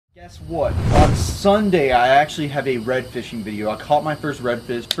Guess what? On Sunday, I actually have a red fishing video. I caught my first red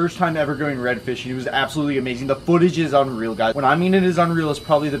fish. First time ever going red fishing. It was absolutely amazing. The footage is unreal, guys. When I mean it is unreal, it's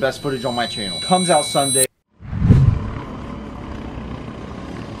probably the best footage on my channel. Comes out Sunday.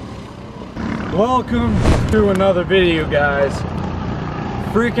 Welcome to another video, guys.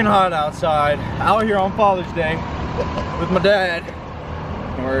 Freaking hot outside. Out here on Father's Day with my dad.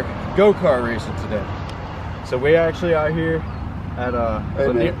 And we're go-kart racing today. So we actually out here at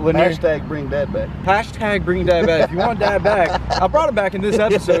hashtag bring dad back. Hashtag bring dad back. If you want dad back, I brought it back in this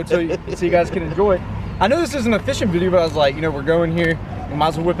episode so you guys can enjoy it. I know this isn't a fishing video, but I was like, you know, we're going here. We might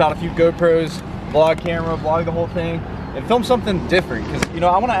as well whip out a few GoPros, vlog camera, vlog the whole thing, and film something different. Because, you know,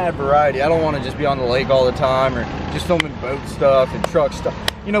 I want to add variety. I don't want to just be on the lake all the time or just filming boat stuff and truck stuff.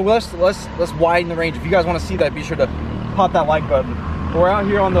 You know, let's widen the range. If you guys want to see that, be sure to pop that like button. We're out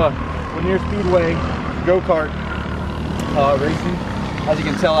here on the Lanier Speedway go-kart racing. As you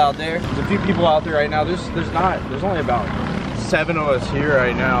can tell out there, there's a few people out there right now. There's only about 7 of us here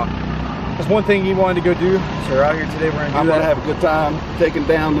right now. There's one thing he wanted to go do, so we're out here today. We're gonna do I'm gonna have a good time taking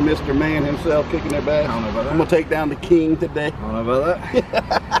down the Mr. Man himself, kicking their back. I don't know about that. I'm gonna take down the king today. I don't know about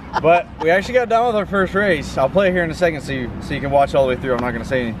that. But we actually got done with our first race. I'll play it here in a second so you can watch all the way through. I'm not gonna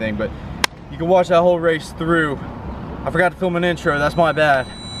say anything, but you can watch that whole race through. I forgot to film an intro, that's my bad.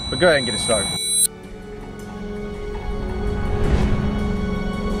 But go ahead and get it started.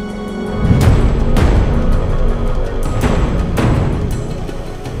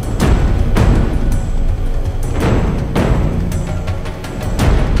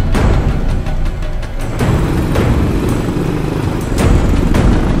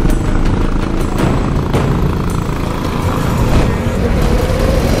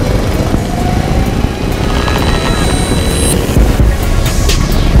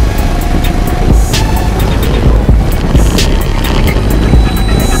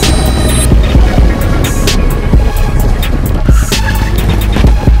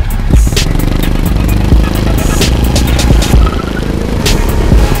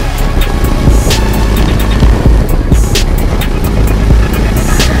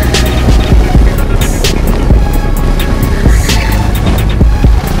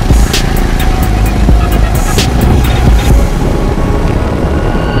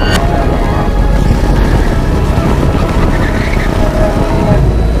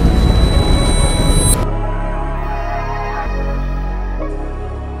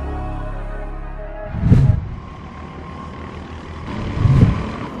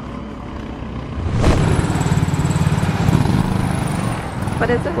 What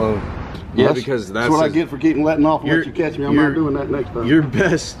is it? Well, yeah, because that's what I get for letting off and let you catch me. I'm not doing that next time. Your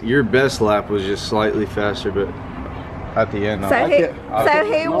best lap was just slightly faster, but at the end, So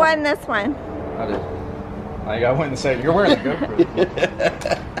who won this one? I did. I went and said, you're wearing the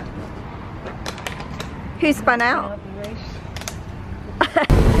GoPro. Who spun out?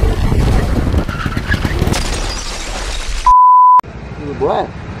 It was black.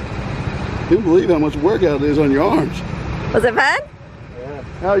 Couldn't believe how much workout it is on your arms. Was it fun? Yeah.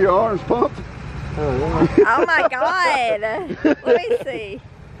 How your arms pumped? Oh my God. Let me see.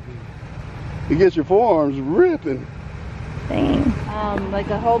 You get your forearms ripping. Dang. Like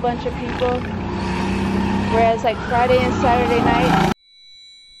a whole bunch of people. Whereas like Friday and Saturday night.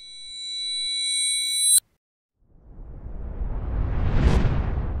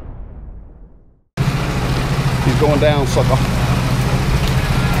 He's going down, sucker.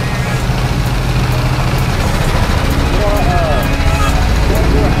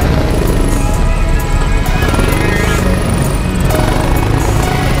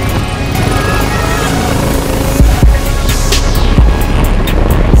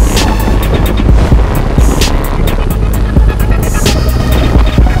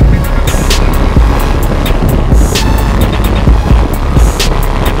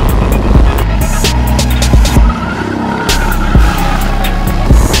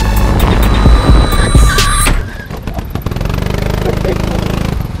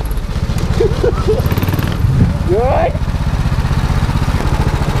 Good.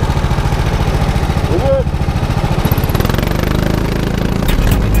 Good.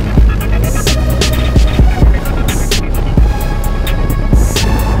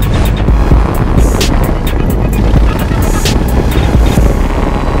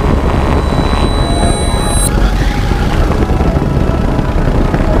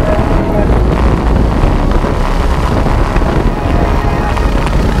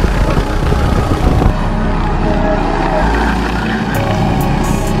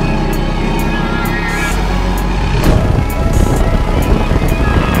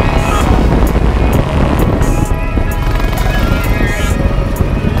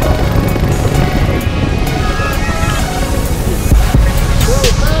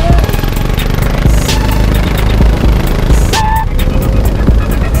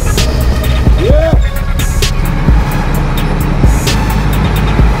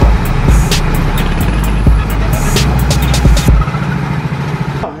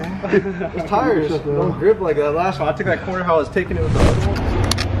 Those tires don't grip like that last one. I took that corner how I was taking it with the other one.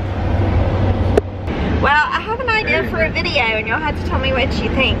 Well, I have an idea for a video, and you'll have to tell me what you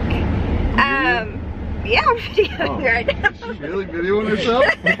think. Yeah, I'm videoing right now. She's really videoing herself?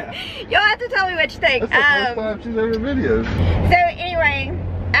 You'll have to tell me what you think. That's the first time she's ever videoed. So anyway,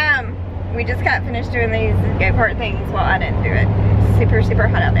 we just got finished doing these go-kart things. Well, I didn't do it. Super, super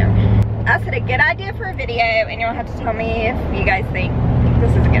hot out there. I said a good idea for a video, and you'll have to tell me if you guys think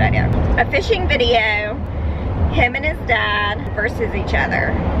this is a good idea. A fishing video, him and his dad versus each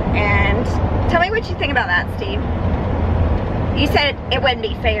other. And tell me what you think about that, Steve. You said it wouldn't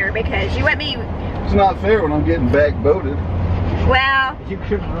be fair because you wouldn't be... It's not fair when I'm getting backboated. Well, You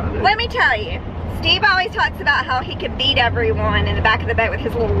couldn't run it. let me tell you. Steve always talks about how he can beat everyone in the back of the boat with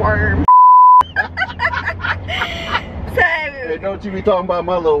his little worm. Hey, don't you be talking about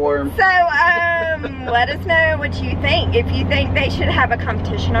my little worm. So, let us know what you think. If you think they should have a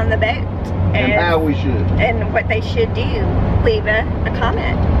competition on the boat. And how we should. And what they should do. Leave a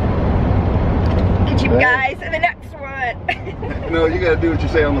comment. Catch you guys in the next one. No, you gotta do what you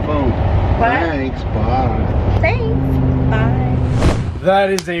say on the phone. What? Thanks, bye. Thanks. Bye.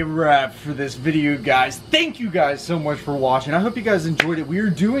 That is a wrap for this video, guys. Thank you guys so much for watching. I hope you guys enjoyed it. We are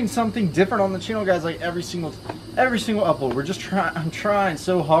doing something different on the channel, guys, like every single upload. We're just I'm trying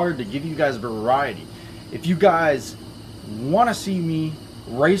so hard to give you guys variety. If you guys want to see me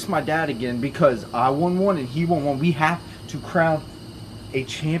race my dad again, because I won one and he won one, we have to crown a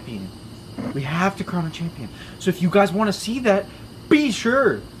champion. We have to crown a champion. So if you guys want to see that, be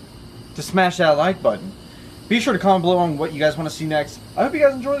sure to smash that like button. Be sure to comment below on what you guys want to see next. I hope you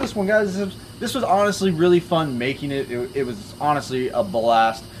guys enjoyed this one, guys. This was honestly really fun making it. It was honestly a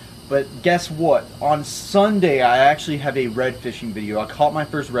blast. But guess what? On Sunday, I actually have a red fishing video. I caught my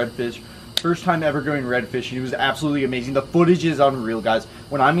first redfish. First time ever going red fishing. It was absolutely amazing. The footage is unreal, guys.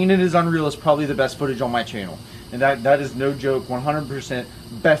 When I mean it is unreal, it's probably the best footage on my channel. And that is no joke. 100%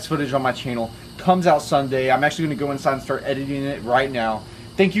 best footage on my channel. Comes out Sunday. I'm actually going to go inside and start editing it right now.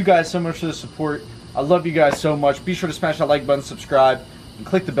 Thank you guys so much for the support. I love you guys so much. Be sure to smash that like button, subscribe, and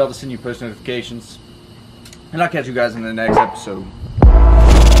click the bell to send you post notifications. And I'll catch you guys in the next episode.